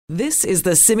This is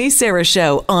the Simi Sara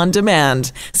Show on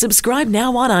demand. Subscribe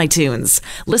now on iTunes.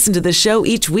 Listen to the show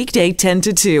each weekday 10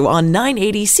 to 2 on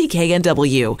 980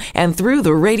 CKNW and through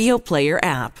the Radio Player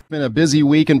app. Been a busy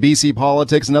week in BC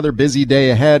politics. Another busy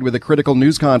day ahead with a critical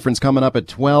news conference coming up at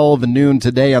 12 noon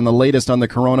today on the latest on the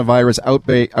coronavirus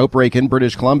outbreak in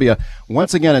British Columbia.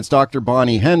 Once again, it's Dr.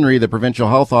 Bonnie Henry, the provincial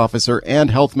health officer,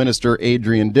 and Health Minister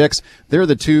Adrian Dix. They're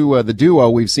the duo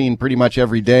we've seen pretty much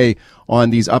every day on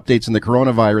these updates in the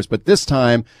coronavirus. But this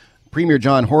time, Premier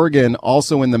John Horgan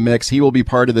also in the mix. He will be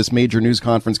part of this major news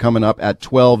conference coming up at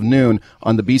 12 noon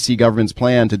on the BC government's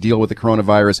plan to deal with the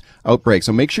coronavirus outbreak.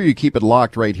 So make sure you keep it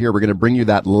locked right here. We're going to bring you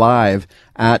that live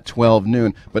at 12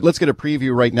 noon. But let's get a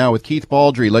preview right now with Keith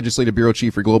Baldry, Legislative Bureau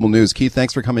Chief for Global News. Keith,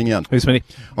 thanks for coming in. Thanks, Smitty.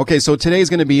 Okay, so today's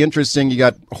going to be interesting. You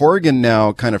got Horgan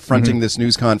now kind of fronting this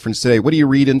news conference today. What do you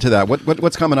read into that?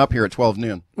 What's coming up here at 12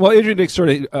 noon? Well, Adrian Dix sort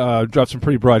of dropped some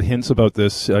pretty broad hints about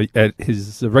this at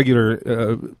his regular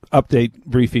update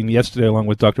briefing yesterday along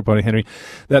with Dr. Bonnie Henry,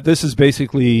 that this is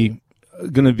basically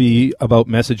going to be about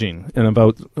messaging and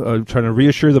about trying to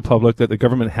reassure the public that the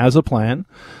government has a plan.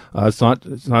 It's not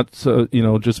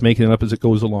just making it up as it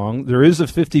goes along. There is a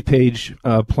 50-page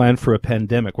plan for a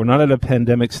pandemic. We're not at a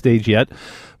pandemic stage yet,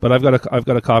 but I've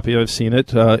got a copy. I've seen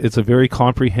it. It's a very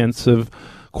comprehensive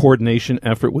coordination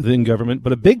effort within government.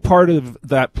 But a big part of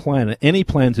that plan, any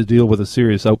plan to deal with a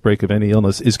serious outbreak of any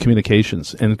illness, is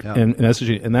communications and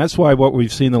messaging. And that's why what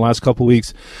we've seen the last couple of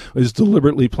weeks is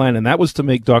deliberately planned. And that was to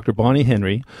make Dr. Bonnie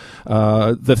Henry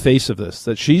the face of this,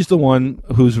 that she's the one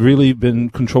who's really been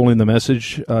controlling the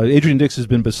message. Adrian Dix has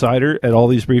been beside her at all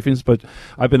these briefings, but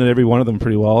I've been at every one of them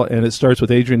pretty well. And it starts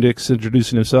with Adrian Dix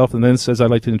introducing himself and then says,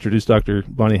 I'd like to introduce Dr.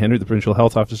 Bonnie Henry, the provincial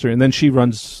health officer. And then she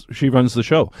runs the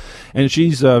show. And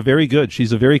she's very good.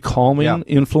 She's a very calming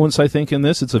influence, I think, in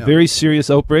this. It's a very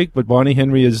serious outbreak, but Bonnie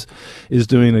Henry is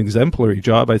doing an exemplary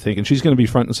job, I think, and she's going to be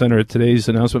front and center at today's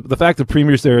announcement. But the fact the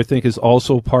Premier's there, I think, is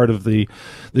also part of the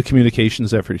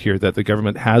communications effort here, that the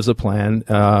government has a plan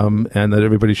and that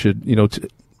everybody should,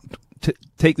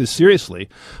 take this seriously,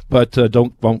 but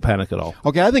won't panic at all.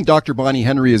 Okay, I think Dr. Bonnie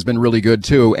Henry has been really good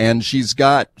too, and she's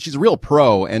a real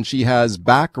pro, and she has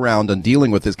background on dealing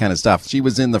with this kind of stuff. She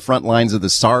was in the front lines of the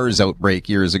SARS outbreak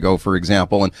years ago, for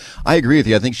example, and I agree with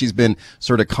you. I think she's been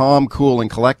sort of calm, cool,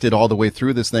 and collected all the way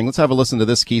through this thing. Let's have a listen to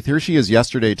this, Keith. Here she is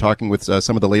yesterday talking with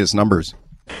some of the latest numbers.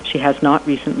 She has not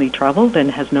recently traveled and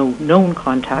has no known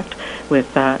contact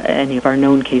with any of our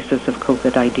known cases of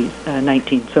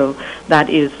COVID-19. So that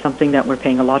is something that we're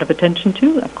paying a lot of attention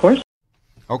to, of course.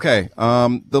 Okay.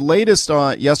 The latest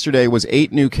yesterday was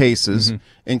 8 new cases,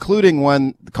 including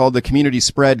one called the community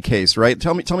spread case, right?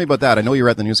 Tell me about that. I know you were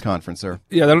at the news conference there.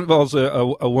 Yeah, that involves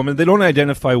a woman. They don't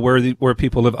identify where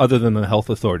people live other than the health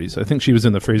authorities. I think she was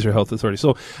in the Fraser Health Authority.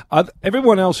 So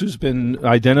everyone else who's been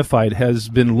identified has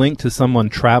been linked to someone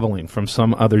traveling from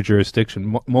some other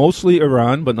jurisdiction, mostly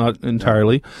Iran, but not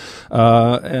entirely.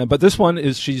 But this one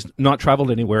is she's not traveled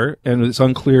anywhere, and it's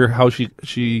unclear how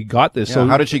she got this. Yeah, so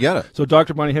how did she get it? So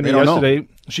Dr. Bonnie Henry yesterday,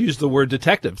 she used the word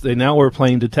detectives. They now are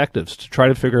playing detectives to try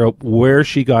to figure out where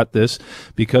she got this,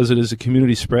 because it is a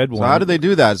community spread one. So how did they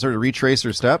do that? Sort of retrace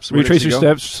her steps? Retrace her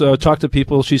steps, talk to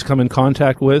people she's come in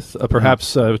contact with,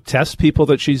 perhaps test people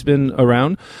that she's been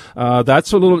around.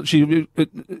 That's a little, she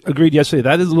agreed yesterday,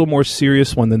 that is a little more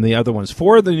serious one than the other ones.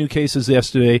 4 of the new cases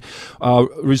yesterday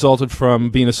resulted from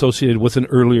being associated with an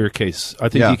earlier case. I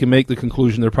think you can make the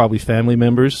conclusion they're probably family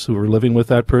members who were living with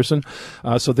that person.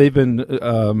 So they've been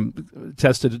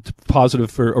tested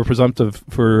positive for or presumptive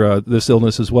for this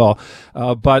illness as well.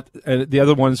 But the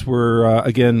other ones were,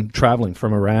 again, traveling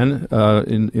from Iran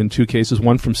in 2 cases,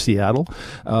 one from Seattle.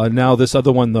 Now this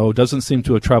other one, though, doesn't seem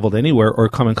to have traveled anywhere or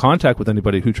come in contact with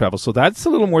anybody who travels. So that's a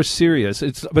little more serious.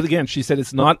 But again, she said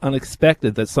it's not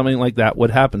unexpected that something like that would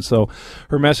happen. So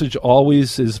her message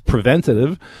always is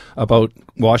preventative about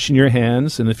washing your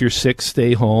hands, and if you're sick,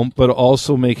 stay home, but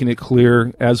also making it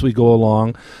clear as we go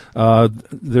along,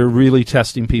 they're really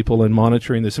testing people and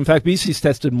monitoring this. In fact, BC's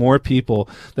tested more people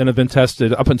than have been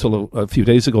tested up until a few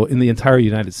days ago in the entire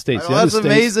United States. Well, that's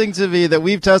amazing to me that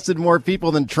we've tested more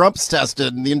people than Trump's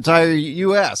tested in the entire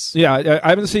U.S. Yeah, I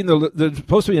haven't seen there's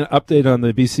supposed to be an update on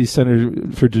the BC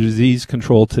Center for Disease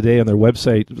Control today on their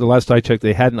website. The last I checked,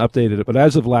 they hadn't updated it, but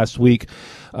as of last week,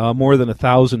 more than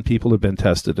 1,000 people have been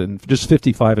tested, and just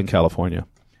 55 in California.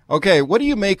 Okay, what do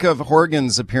you make of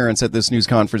Horgan's appearance at this news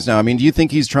conference now? I mean, do you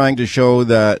think he's trying to show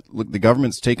that the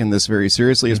government's taken this very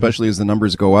seriously, especially as the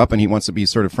numbers go up, and he wants to be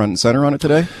sort of front and center on it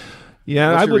today?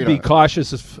 Yeah, I would be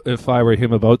cautious if I were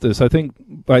him about this. I think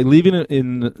by leaving it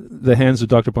in the hands of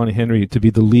Dr. Bonnie Henry to be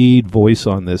the lead voice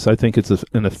on this, I think it's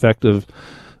an effective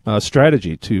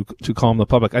strategy to calm the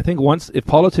public. I think if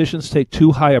politicians take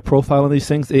too high a profile on these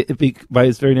things, by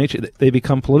its very nature, they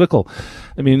become political.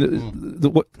 I mean,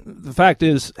 the fact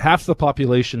is, half the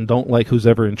population don't like who's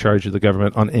ever in charge of the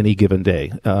government on any given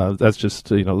day. That's just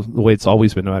the way it's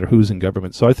always been, no matter who's in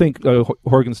government. So I think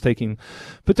Horgan's taking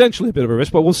potentially a bit of a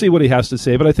risk, but we'll see what he has to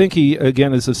say. But I think he,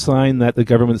 again, is a sign that the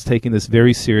government's taking this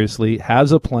very seriously,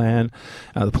 has a plan.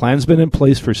 The plan's been in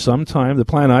place for some time. The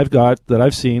plan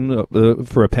I've seen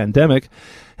for a pandemic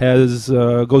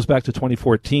goes back to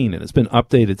 2014, and it's been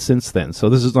updated since then. So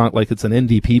this is not like it's an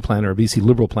NDP plan or a BC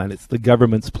Liberal plan. It's the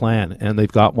government's plan, and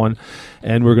they've got one,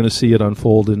 and we're going to see it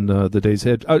unfold in the days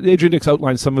ahead. Adrian Dix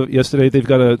outlined some of it yesterday. They've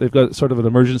got sort of an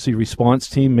emergency response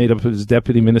team made up of his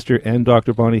deputy minister and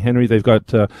Dr. Bonnie Henry. They've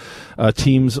got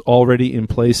teams already in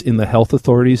place in the health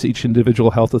authorities. Each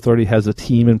individual health authority has a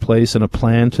team in place and a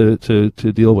plan to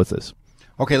deal with this.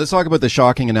 Okay, let's talk about the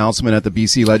shocking announcement at the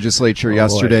BC legislature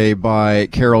yesterday by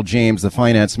Carol James, the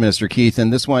finance minister, Keith.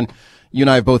 And this one, you and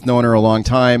I have both known her a long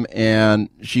time, and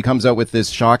she comes out with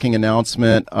this shocking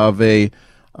announcement of a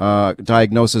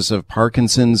diagnosis of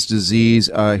Parkinson's disease.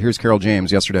 Here's Carol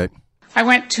James yesterday. I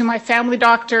went to my family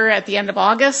doctor at the end of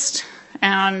August,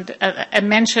 and I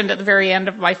mentioned at the very end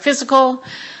of my physical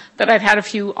that I'd had a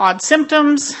few odd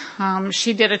symptoms.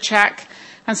 She did a check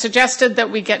and suggested that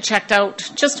we get checked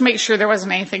out just to make sure there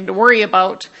wasn't anything to worry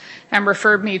about, and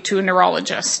referred me to a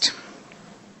neurologist.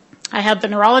 I had the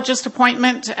neurologist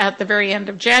appointment at the very end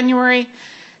of January,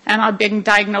 and I've been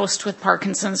diagnosed with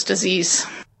Parkinson's disease.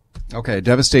 Okay,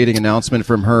 devastating announcement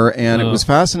from her, and it was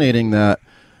fascinating that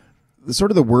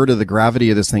the word of the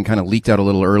gravity of this thing kind of leaked out a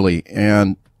little early,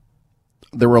 and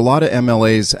there were a lot of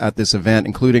MLAs at this event,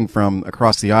 including from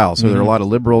across the aisle. So there were a lot of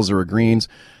Liberals, there were Greens,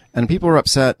 and people were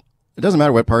upset. It doesn't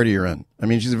matter what party you're in. I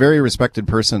mean, she's a very respected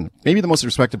person, maybe the most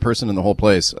respected person in the whole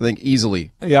place, I think,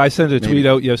 easily. Yeah, I sent a tweet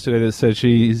out yesterday that said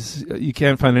you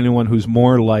can't find anyone who's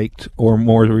more liked or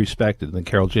more respected than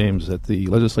Carol James at the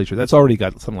legislature. That's already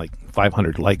got something like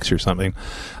 500 likes or something.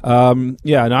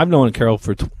 Yeah, and I've known Carol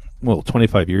for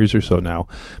 25 years or so now,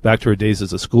 back to her days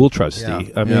as a school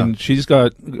trustee. I mean, she's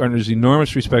garners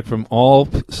enormous respect from all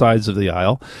sides of the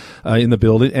aisle in the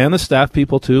building, and the staff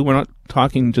people too. We're not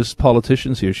talking just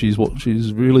politicians here. She's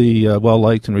really well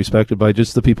liked and respected by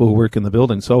just the people who work in the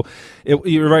building. So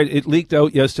you're right. It leaked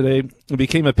out yesterday. It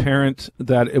became apparent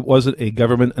that it wasn't a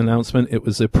government announcement. It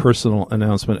was a personal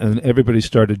announcement, and everybody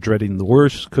started dreading the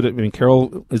worst.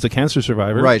 Carol is a cancer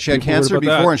survivor. Right. She had cancer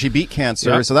before, and she beat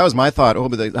cancer. Yeah. So that was my thought. Oh,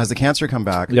 but has the cancer come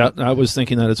back? Yeah, I was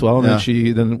thinking that as well. And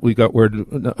then we got word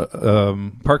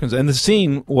Parkinson's, and the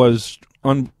scene was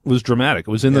dramatic.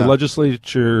 It was in the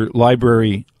legislature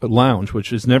library lounge,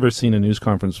 which has never seen a news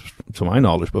conference, to my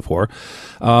knowledge, before.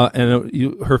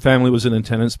 And her family was in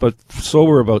attendance, but so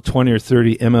were about 20 or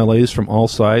 30 MLAs from all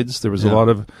sides. There was a lot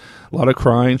of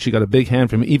crying. She got a big hand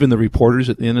from even the reporters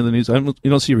at the end of the news. You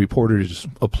don't see reporters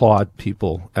applaud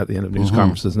people at the end of news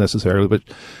conferences necessarily, but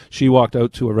she walked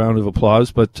out to a round of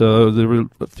applause. But there were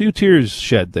a few tears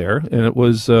shed there, and it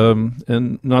was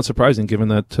and not surprising given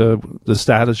that the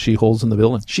status she holds in the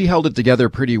building. She held it together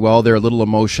pretty well. They're a little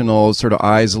emotional, sort of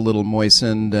eyes a little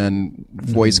moistened and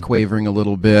voice quavering a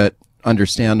little bit.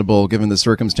 Understandable given the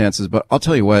circumstances. But I'll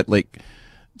tell you what,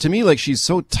 to me, she's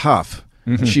so tough.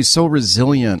 She's so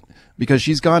resilient, because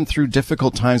she's gone through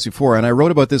difficult times before. And I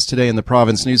wrote about this today in the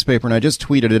Province newspaper, and I just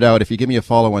tweeted it out. If you give me a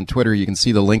follow on Twitter, you can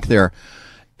see the link there.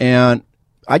 And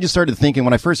I just started thinking,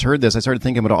 when I first heard this, I started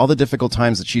thinking about all the difficult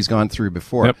times that she's gone through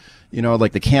before. Yep.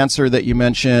 Like the cancer that you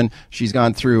mentioned. She's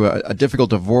gone through a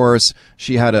difficult divorce.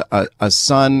 She had a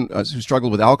son who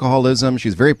struggled with alcoholism. She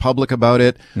was very public about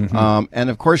it. And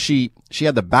of course, she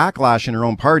had the backlash in her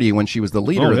own party when she was the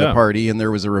leader of the party, and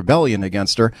there was a rebellion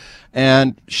against her.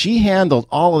 And she handled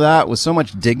all of that with so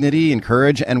much dignity and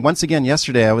courage. And once again,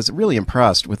 yesterday, I was really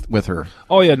impressed with her.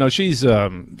 Oh, yeah. No, she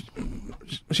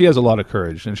has a lot of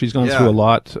courage, and she's gone through a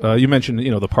lot. You mentioned,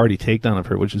 the party takedown of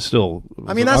her, which is still,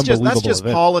 that's just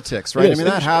politics, right? Yes,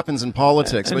 that happens in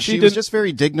politics, but she was just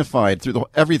very dignified through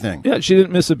everything. Yeah, she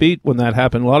didn't miss a beat when that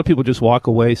happened. A lot of people just walk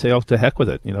away, say, "Oh, to heck with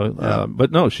it,"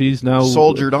 But no, she's now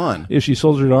soldiered on. Yeah, she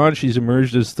soldiered on. She's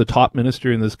emerged as the top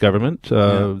minister in this government.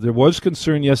 There was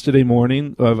concern yesterday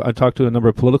morning. I talked to a number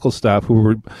of political staff who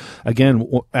were, again,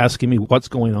 asking me what's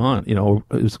going on.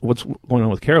 What's going on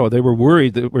with Carol? They were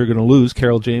worried that we're going to lose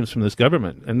Carol James from this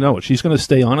government. And no, she's going to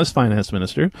stay on as finance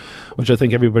minister, which I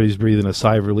think everybody's breathing a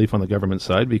sigh of relief on the government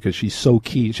side because she's so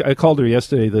key. I called her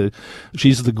yesterday,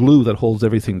 she's the glue that holds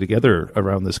everything together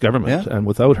around this government. Yeah. And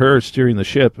without her steering the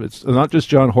ship, it's not just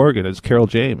John Horgan, it's Carol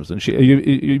James. And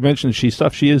you mentioned she's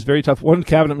tough. She is very tough. One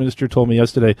cabinet minister told me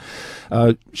yesterday,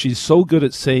 she's so good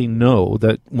at saying no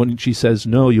that when she says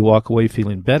no, you walk away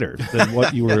feeling better than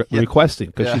what you were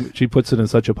requesting because she puts it in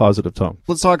such a positive tone.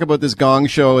 Let's talk about this gong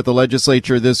show at the legislature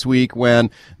this week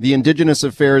when the Indigenous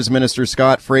Affairs Minister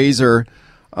Scott Fraser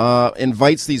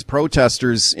invites these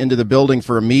protesters into the building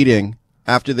for a meeting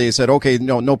after they said, okay,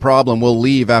 no problem, we'll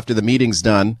leave after the meeting's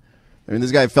done. I mean,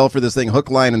 this guy fell for this thing hook,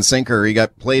 line, and sinker. He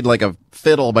got played like a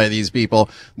fiddle by these people.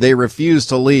 They refused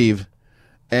to leave,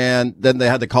 and then they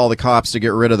had to call the cops to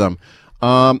get rid of them.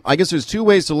 I guess there's two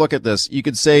ways to look at this. You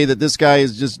could say that this guy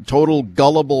is just total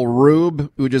gullible rube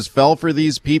who just fell for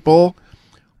these people,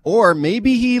 or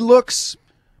maybe he comes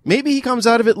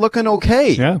out of it looking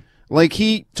okay. Yeah. Like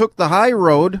he took the high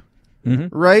road,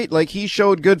 right? Like he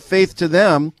showed good faith to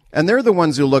them, and they're the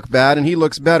ones who look bad, and he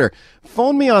looks better.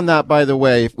 Phone me on that, by the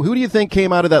way. Who do you think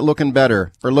came out of that looking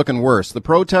better or looking worse? The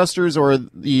protesters or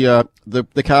the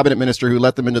cabinet minister who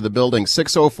let them into the building?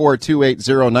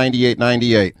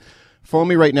 604-280-9898. Phone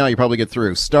me right now. You probably get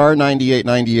through. Star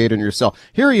 9898 on your cell.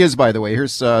 Here he is, by the way.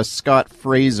 Here's Scott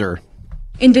Fraser.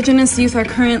 Indigenous youth are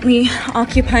currently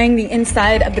occupying the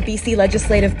inside of the BC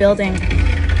Legislative Building.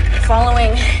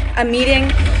 Following a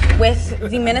meeting with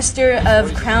the Minister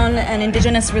of Crown and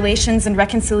Indigenous Relations and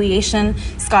Reconciliation,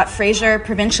 Scott Fraser,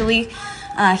 provincially,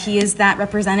 he is that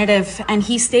representative, and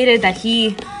he stated that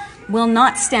he will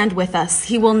not stand with us.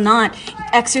 He will not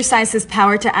exercise his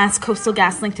power to ask Coastal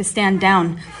GasLink to stand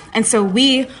down. And so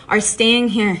we are staying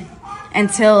here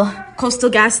until Coastal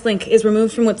GasLink is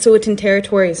removed from Wet'suwet'en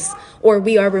territories, or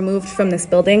we are removed from this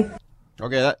building.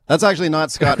 Okay, that's actually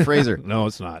not Scott Fraser. No,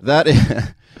 it's not. That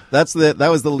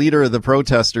was the leader of the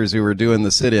protesters who were doing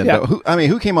the sit-in. Yeah. But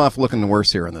who came off looking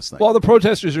worse here in this thing? Well, the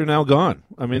protesters are now gone.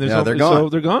 I mean, they're gone. So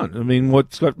they're gone. I mean,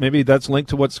 maybe that's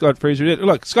linked to what Scott Fraser did.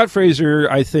 Look, Scott Fraser,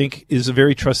 I think, is a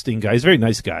very trusting guy. He's a very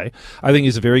nice guy. I think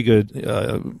he's a very good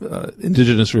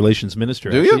Indigenous Relations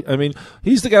minister. Do you? I mean,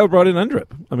 he's the guy who brought in UNDRIP.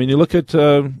 I mean, you look at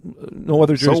no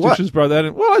other jurisdictions brought that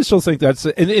in. Well, I still think that's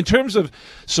in terms of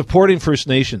supporting First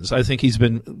Nations. I think he's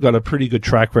got a pretty good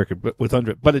track record with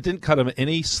UNDRIP, but it didn't cut him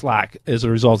any slack as a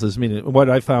result of this meeting. What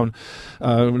I found,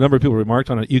 a number of people remarked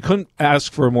on it. You couldn't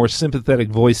ask for a more sympathetic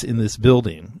voice in this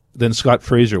building than Scott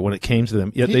Fraser when it came to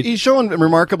them. Yet he's showing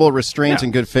remarkable restraint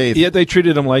and good faith. Yet they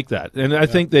treated him like that, and I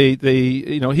think they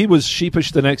he was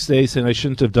sheepish the next day, saying I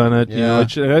shouldn't have done it.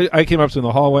 Yeah. I came up to him in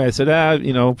the hallway. I said,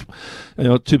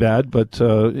 too bad, but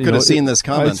could have seen this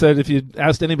coming. I said if you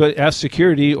asked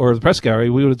security or the press gallery,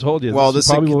 we would have told you. Well, this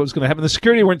is probably what was going to happen. The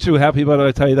security weren't too happy about it.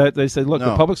 I tell you that. They said, look,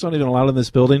 the public's not even allowed in this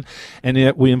building, and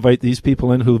yet we invite these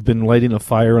people in who've been lighting a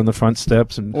fire on the front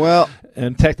steps and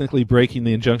technically breaking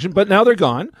the injunction. But now they're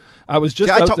gone. I was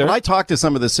just out there. When I talked to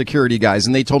some of the security guys,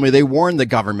 and they told me they warned the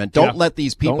government, don't let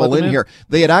these people in here.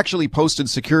 They had actually posted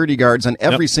security guards on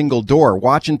every single door,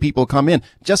 watching people come in,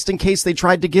 just in case they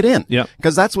tried to get in. Yeah.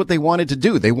 Because that's what they wanted to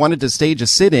do. They wanted to stage a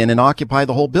sit-in and occupy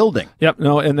the whole building. Yep.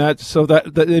 No, and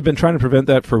that they've been trying to prevent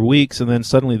that for weeks, and then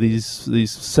suddenly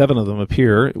these 7 of them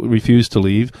appear, refuse to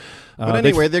leave. But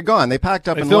anyway, they're gone. They packed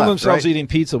up and left. They filmed themselves eating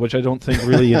pizza, which I don't think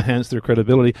really enhanced their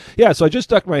credibility. Yeah, so I just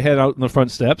stuck my head out in the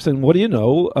front steps, and what do you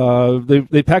know?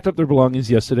 They packed up their belongings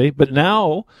yesterday, but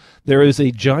now there is a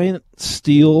giant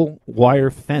steel wire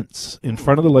fence in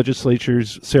front of the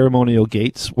legislature's ceremonial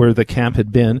gates where the camp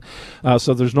had been.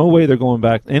 So there's no way they're going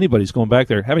back. Anybody's going back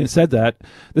there. Having said that,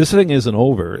 this thing isn't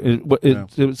over.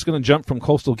 It's going to jump from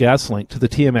Coastal GasLink to the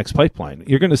TMX pipeline.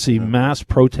 You're going to see mass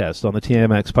protest on the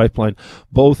TMX pipeline,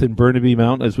 both in Burnaby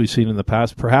Mount, as we've seen in the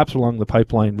past, perhaps along the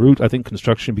pipeline route. I think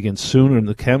construction begins soon in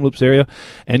the Kamloops area,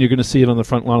 and you're going to see it on the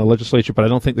front lawn of the legislature, but I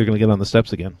don't think they're going to get on the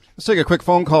steps again. Let's take a quick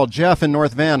phone call. Jeff in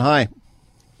North Van. Hi.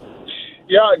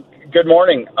 Yeah, good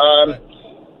morning. I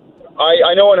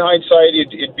know in hindsight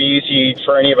it'd be easy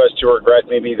for any of us to regret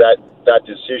maybe that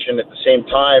decision. At the same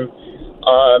time,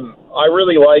 I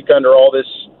really like under all this,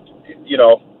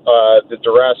 the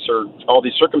duress or all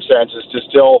these circumstances to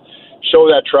still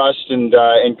show that trust and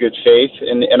good faith.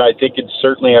 And I think it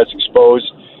certainly has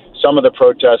exposed some of the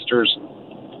protesters,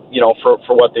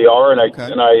 for what they are. And I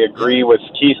agree with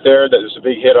Keith there that there's a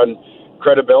big hit on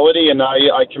credibility, and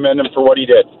I commend him for what he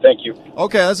did. Thank you.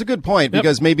 Okay, that's a good point,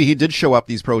 because maybe he did show up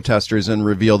these protesters and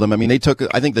reveal them. I mean, I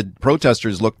think the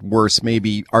protesters looked worse,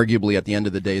 maybe arguably at the end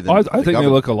of the day than I think they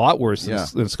look a lot worse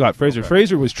than Scott Fraser. Okay.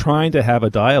 Fraser was trying to have a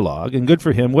dialogue, and good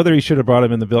for him. Whether he should have brought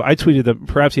him in the bill, I tweeted that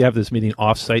perhaps you have this meeting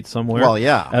off-site somewhere. Well,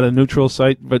 yeah. At a neutral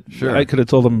site, but sure. I could have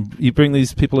told him, you bring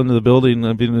these people into the building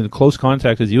and been in close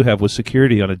contact as you have with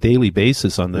security on a daily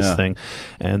basis on this thing,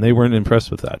 and they weren't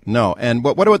impressed with that. No, and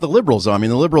what about the Liberals, though? I mean,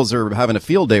 the Liberals are having a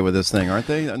field day with this thing, aren't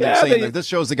they? And they're saying that this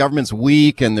shows the government's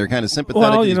weak, and they're kind of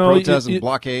sympathetic to these protests and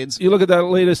blockades. You look at that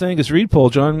latest Angus Reid poll,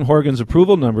 John Horgan's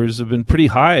approval numbers have been pretty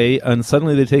high, and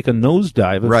suddenly they take a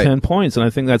nosedive of 10 points, and I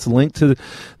think that's linked to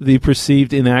the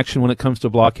perceived inaction when it comes to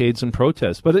blockades and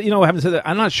protests. But, having said that,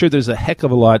 I'm not sure there's a heck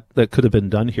of a lot that could have been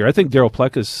done here. I think Darryl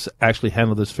Plecas actually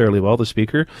handled this fairly well, the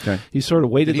speaker. Okay. He sort of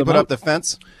waited. Did he put up the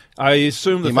fence? I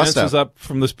assume the fence is up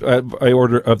from by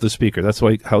order of the speaker. That's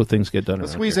how things get done.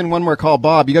 Let's squeeze in one more call.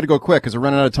 Bob, you got to go quick because we're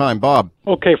running out of time. Bob.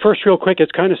 Okay, first real quick,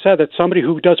 it's kind of sad that somebody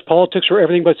who does politics or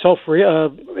everything but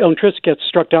self-interest gets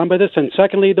struck down by this. And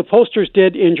secondly, the posters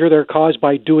did injure their cause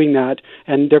by doing that,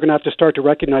 and they're going to have to start to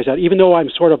recognize that, even though I'm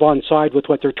sort of on side with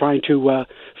what they're trying to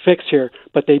fix here.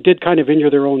 But they did kind of injure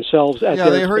their own selves. At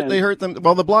they hurt them.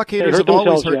 Well, the blockaders have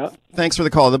always hurt. Yeah. Thanks for the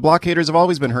call. The blockaders have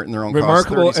always been hurting their own cause.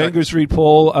 Remarkable Angus Reid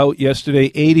poll out yesterday.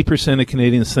 80% of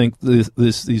Canadians think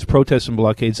these protests and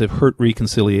blockades have hurt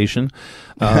reconciliation.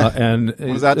 And what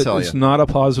does that tell you? It's not a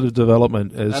positive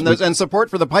development. And support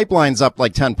for the pipeline's up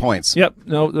like 10 points. Yep.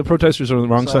 No, the protesters are on the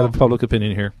wrong side of public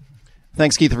opinion here.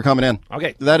 Thanks, Keith, for coming in.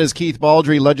 Okay. That is Keith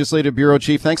Baldry, Legislative Bureau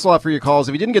Chief. Thanks a lot for your calls.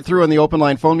 If you didn't get through on the open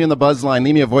line, phone me on the buzz line.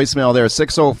 Leave me a voicemail there,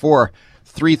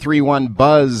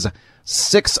 604-331-BUZZ,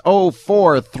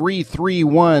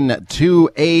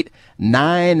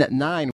 604-331-2899.